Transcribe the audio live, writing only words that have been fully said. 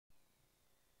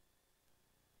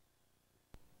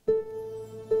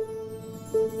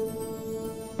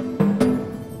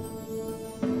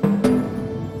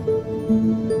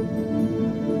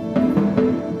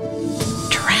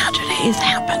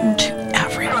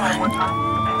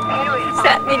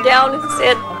down and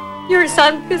said, "Your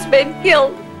son has been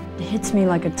killed." It hits me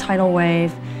like a tidal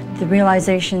wave, the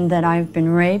realization that I've been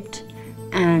raped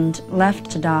and left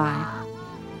to die.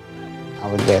 I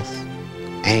was just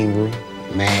angry,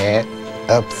 mad,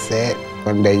 upset.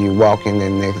 One day you walk in, the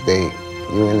next day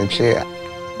you in the chair.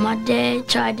 My dad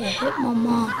tried to hit my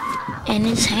mom, and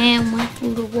his hand went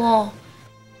through the wall.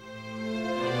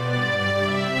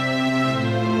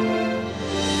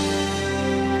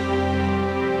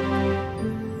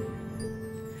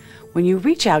 When you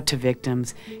reach out to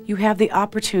victims, you have the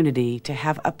opportunity to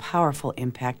have a powerful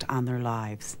impact on their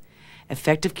lives.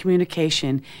 Effective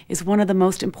communication is one of the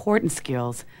most important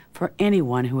skills for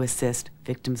anyone who assists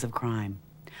victims of crime.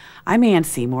 I'm Ann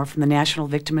Seymour from the National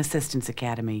Victim Assistance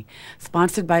Academy,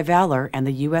 sponsored by Valor and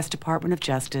the U.S. Department of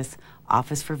Justice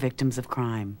Office for Victims of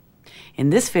Crime. In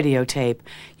this videotape,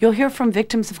 you'll hear from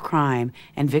victims of crime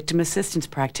and victim assistance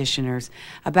practitioners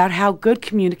about how good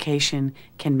communication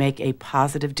can make a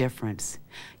positive difference.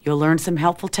 You'll learn some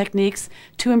helpful techniques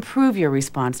to improve your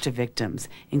response to victims,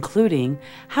 including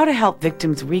how to help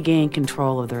victims regain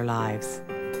control of their lives,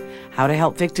 how to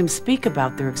help victims speak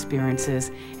about their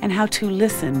experiences, and how to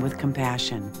listen with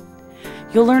compassion.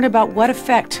 You'll learn about what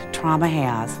effect trauma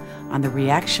has on the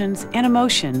reactions and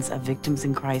emotions of victims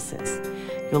in crisis.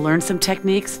 You'll learn some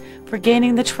techniques for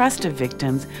gaining the trust of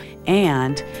victims,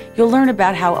 and you'll learn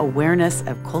about how awareness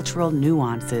of cultural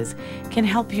nuances can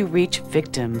help you reach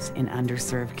victims in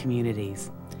underserved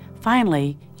communities.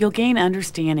 Finally, you'll gain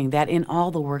understanding that in all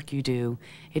the work you do,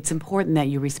 it's important that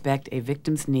you respect a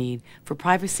victim's need for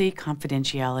privacy,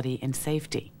 confidentiality, and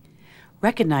safety.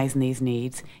 Recognizing these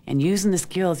needs and using the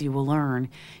skills you will learn,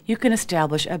 you can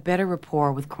establish a better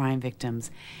rapport with crime victims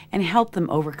and help them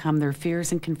overcome their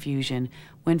fears and confusion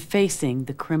when facing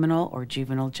the criminal or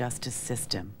juvenile justice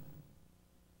system.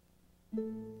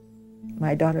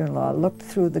 My daughter-in-law looked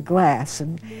through the glass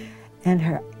and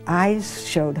her eyes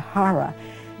showed horror,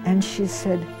 and she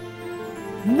said,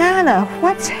 "Nana,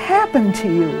 what's happened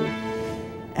to you?"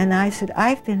 And I said,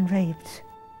 "I've been raped.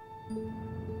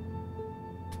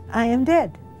 I am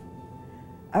dead.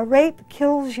 A rape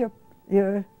kills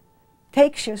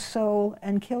takes your soul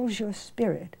and kills your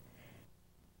spirit."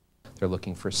 They're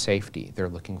looking for safety, they're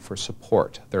looking for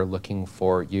support, they're looking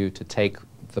for you to take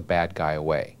the bad guy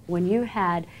away. When you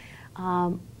had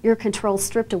your control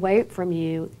stripped away from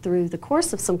you through the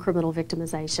course of some criminal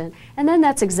victimization, and then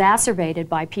that's exacerbated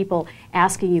by people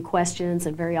asking you questions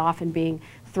and very often being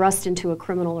thrust into a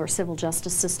criminal or civil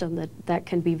justice system that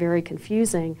can be very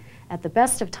confusing at the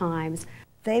best of times.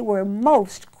 They were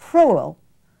most cruel.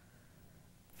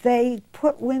 They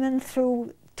put women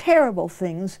through terrible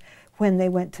things when they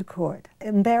went to court,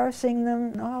 embarrassing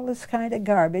them, and all this kind of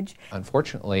garbage.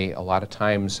 Unfortunately, a lot of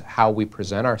times how we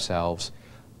present ourselves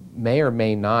may or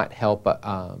may not help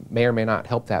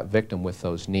that victim with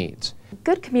those needs.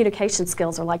 Good communication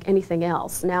skills are like anything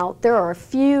else. Now, there are a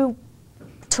few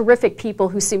terrific people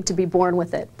who seem to be born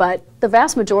with it, but the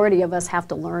vast majority of us have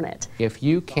to learn it. If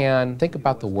you can think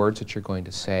about the words that you're going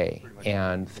to say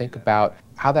and think about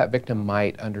how that victim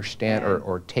might understand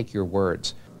or take your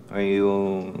words. Are you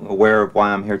aware of why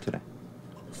I'm here today?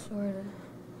 Sort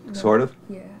of. Sort of?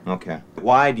 Yeah. Okay.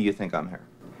 Why do you think I'm here?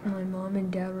 My mom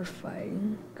and dad were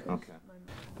fighting. Okay.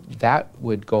 That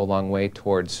would go a long way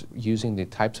towards using the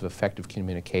types of effective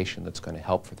communication that's going to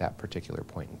help for that particular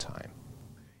point in time.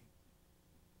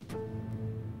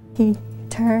 He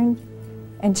turned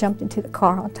and jumped into the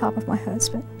car on top of my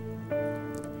husband.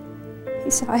 He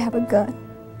said, "I have a gun.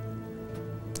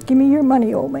 Give me your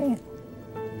money, old man."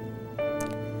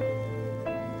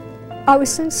 I was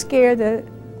so scared that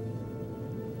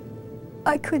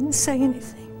I couldn't say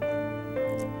anything.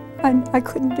 I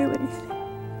couldn't do anything.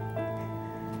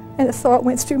 And the thought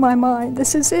went through my mind,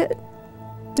 this is it.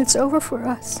 It's over for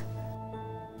us.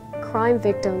 Crime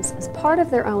victims, as part of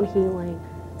their own healing,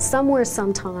 somewhere,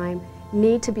 sometime,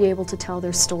 need to be able to tell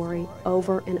their story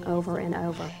over and over and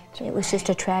over. It was just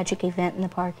a tragic event in the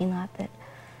parking lot that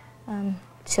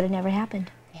should have never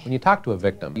happened. When you talk to a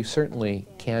victim, you certainly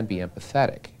can be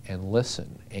empathetic and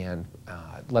listen and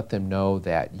let them know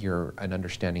that you're an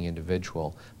understanding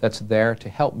individual that's there to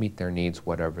help meet their needs,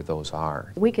 whatever those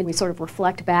are. We sort of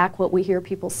reflect back what we hear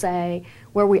people say,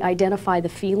 where we identify the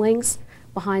feelings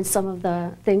behind some of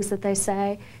the things that they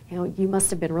say. You know, you must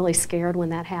have been really scared when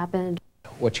that happened.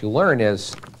 What you learn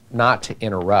is not to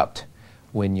interrupt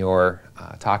when you're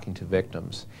talking to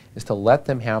victims, is to let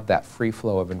them have that free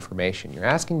flow of information. You're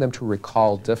asking them to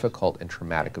recall difficult and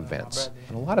traumatic events.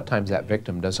 And a lot of times that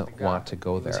victim doesn't want to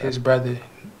go there. His brother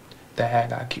that had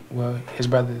got killed, well, his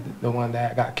brother, the one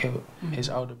that got killed, his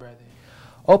older brother.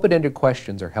 Open-ended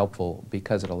questions are helpful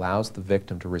because it allows the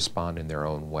victim to respond in their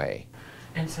own way.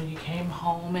 And so you came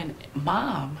home and,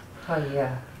 Mom, Oh,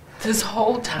 yeah. this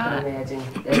whole time. I can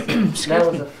imagine.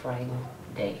 That was a frightening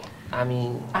day. I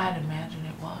mean, I'd imagine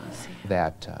it was.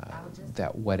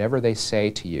 That whatever they say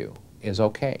to you is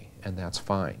okay, and that's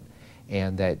fine.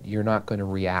 And that you're not going to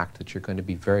react, that you're going to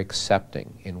be very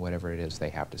accepting in whatever it is they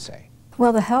have to say.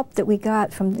 Well, the help that we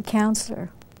got from the counselor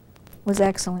was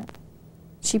excellent.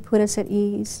 She put us at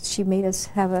ease. She made us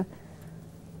have a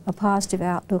positive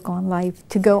outlook on life,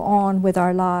 to go on with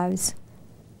our lives.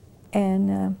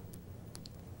 And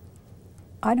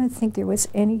I don't think there was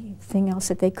anything else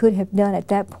that they could have done at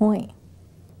that point,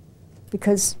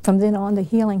 because from then on the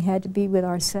healing had to be with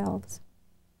ourselves.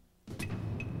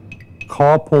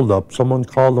 Car pulled up, someone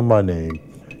called him by name.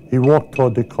 He walked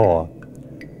toward the car,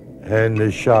 and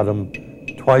they shot him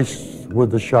twice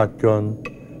with the shotgun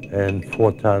and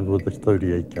 4 times with the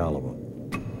 .38 caliber.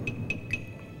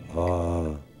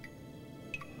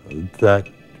 That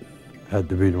had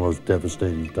to be the most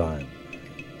devastating time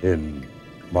in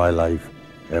my life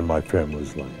and my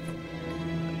family's life.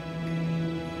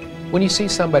 When you see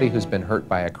somebody who's been hurt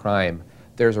by a crime,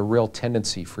 there's a real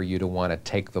tendency for you to want to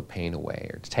take the pain away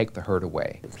or to take the hurt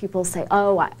away. People say,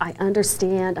 oh, I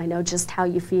understand, I know just how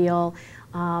you feel.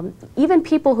 Even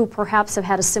people who perhaps have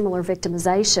had a similar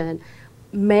victimization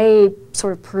may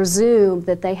sort of presume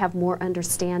that they have more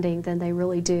understanding than they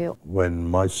really do. When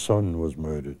my son was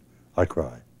murdered, I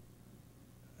cried.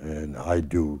 And I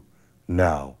do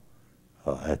now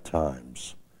at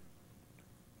times.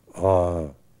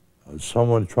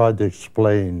 Someone tried to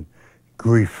explain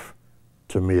grief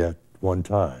to me at one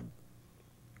time.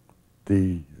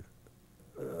 The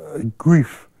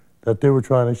grief that they were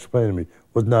trying to explain to me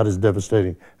was not as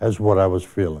devastating as what I was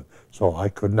feeling, so I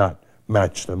could not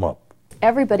match them up.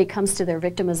 Everybody comes to their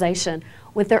victimization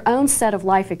with their own set of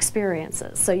life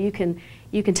experiences. So you can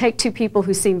take two people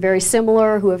who seem very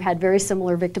similar, who have had very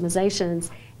similar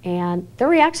victimizations, and their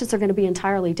reactions are going to be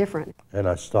entirely different. And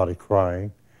I started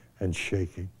crying and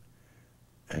shaking,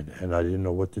 and I didn't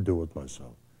know what to do with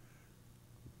myself.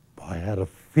 I had a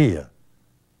fear.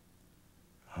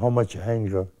 How much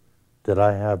anger did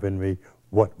I have in me?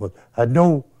 I had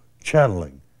no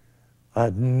channeling. I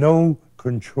had no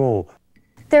control.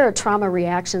 There are trauma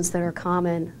reactions that are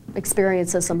common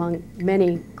experiences among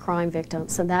many crime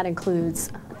victims, and that includes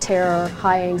terror,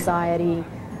 high anxiety,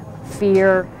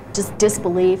 fear, just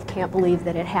disbelief, can't believe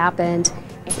that it happened.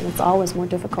 And it's always more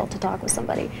difficult to talk with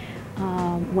somebody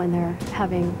when they're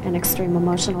having an extreme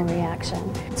emotional reaction.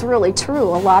 It's really true.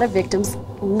 A lot of victims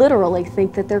literally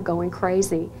think that they're going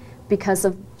crazy because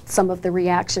of some of the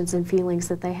reactions and feelings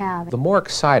that they have. The more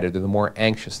excited or the more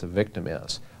anxious the victim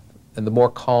is, and the more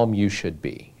calm you should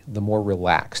be, the more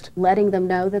relaxed. Letting them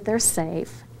know that they're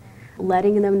safe,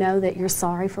 letting them know that you're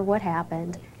sorry for what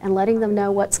happened, and letting them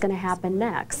know what's going to happen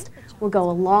next will go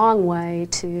a long way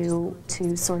to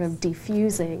sort of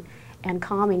diffusing and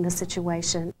calming the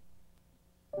situation.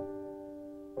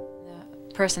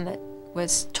 The person that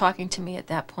was talking to me at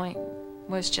that point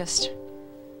was just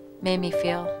made me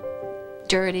feel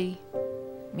dirty,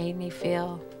 made me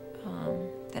feel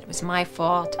that it was my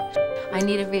fault. I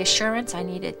needed reassurance. I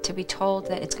needed to be told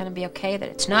that it's going to be okay, that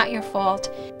it's not your fault.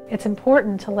 It's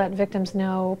important to let victims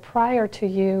know prior to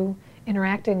you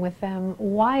interacting with them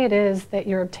why it is that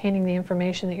you're obtaining the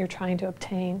information that you're trying to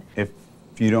obtain. If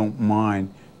you don't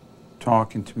mind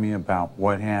talking to me about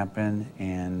what happened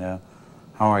and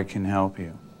how I can help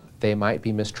you. They might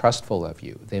be mistrustful of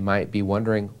you. They might be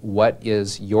wondering what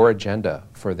is your agenda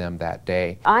for them that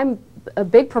day. I'm a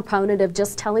big proponent of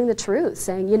just telling the truth,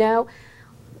 saying, you know,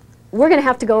 we're going to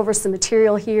have to go over some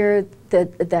material here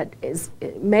that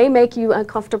may make you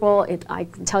uncomfortable. I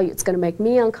can tell you it's going to make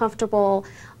me uncomfortable.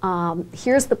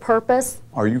 Here's the purpose.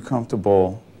 Are you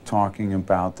comfortable talking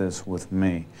about this with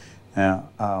me?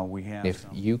 If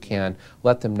you can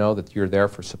let them know that you're there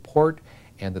for support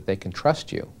and that they can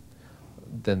trust you,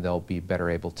 then they'll be better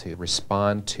able to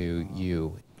respond to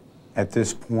you. At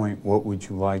this point, what would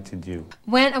you like to do?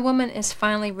 When a woman is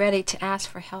finally ready to ask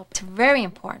for help, it's very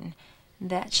important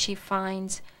that she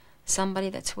finds somebody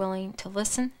that's willing to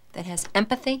listen, that has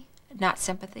empathy, not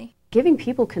sympathy. Giving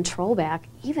people control back,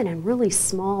 even in really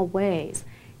small ways,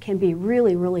 can be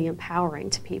really, really empowering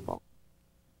to people.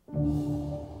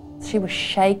 She was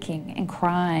shaking and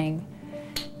crying,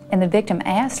 and the victim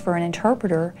asked for an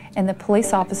interpreter, and the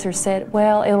police officer said,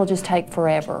 well, it'll just take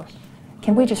forever.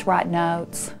 Can we just write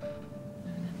notes?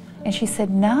 And she said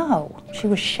no. She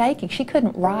was shaking. She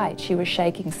couldn't write. She was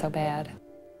shaking so bad.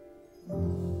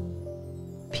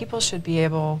 People should be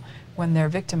able, when they're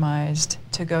victimized,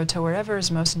 to go to wherever is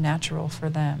most natural for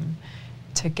them,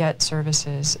 to get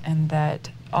services, and that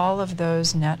all of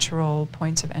those natural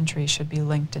points of entry should be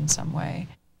linked in some way.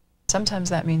 Sometimes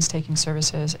that means taking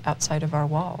services outside of our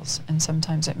walls, and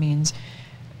sometimes it means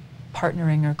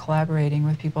partnering or collaborating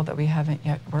with people that we haven't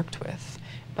yet worked with.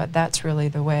 But that's really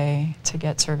the way to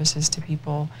get services to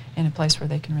people in a place where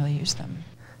they can really use them.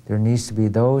 There needs to be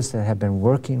those that have been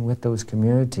working with those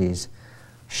communities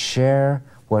share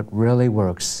what really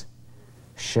works,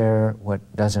 share what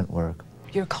doesn't work.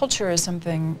 Your culture is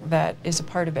something that is a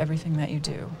part of everything that you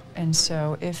do. And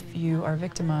so if you are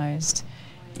victimized,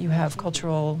 you have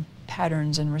cultural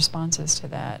patterns and responses to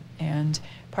that. And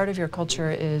part of your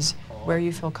culture is where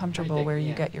you feel comfortable, where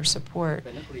you get your support,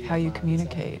 how you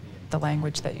communicate, the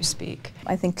language that you speak.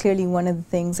 I think clearly one of the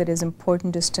things that is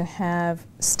important is to have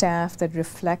staff that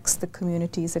reflects the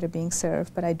communities that are being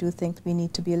served, but I do think we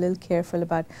need to be a little careful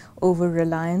about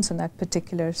over-reliance on that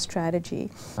particular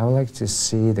strategy. I would like to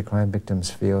see the crime victims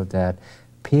feel that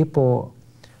people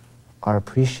are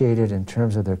appreciated in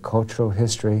terms of their cultural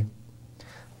history,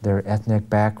 their ethnic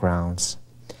backgrounds,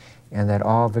 and that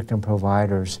all victim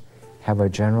providers have a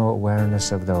general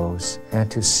awareness of those, and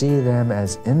to see them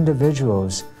as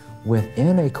individuals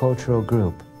within a cultural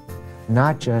group,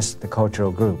 not just the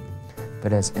cultural group,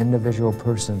 but as individual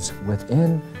persons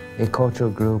within a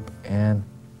cultural group and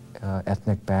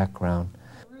ethnic background.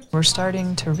 We're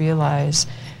starting to realize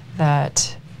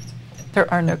that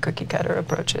there are no cookie-cutter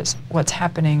approaches. What's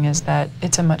happening is that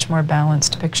it's a much more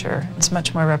balanced picture. It's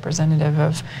much more representative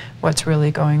of what's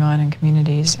really going on in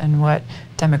communities and what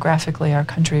demographically our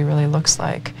country really looks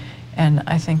like. And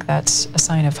I think that's a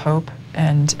sign of hope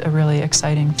and a really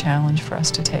exciting challenge for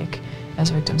us to take as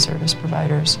victim service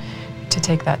providers, to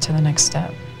take that to the next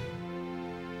step.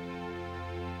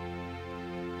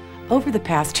 Over the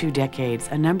past 2 decades,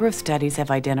 a number of studies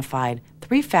have identified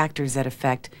 3 factors that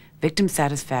affect victim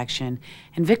satisfaction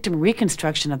and victim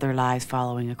reconstruction of their lives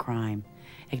following a crime: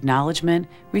 acknowledgement,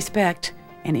 respect,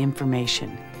 and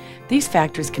information. These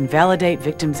factors can validate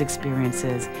victims'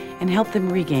 experiences and help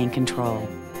them regain control.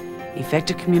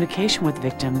 Effective communication with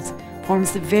victims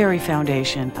forms the very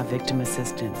foundation of victim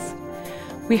assistance.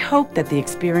 We hope that the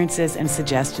experiences and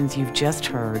suggestions you've just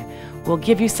heard will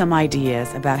give you some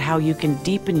ideas about how you can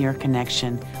deepen your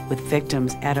connection with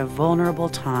victims at a vulnerable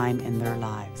time in their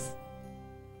lives.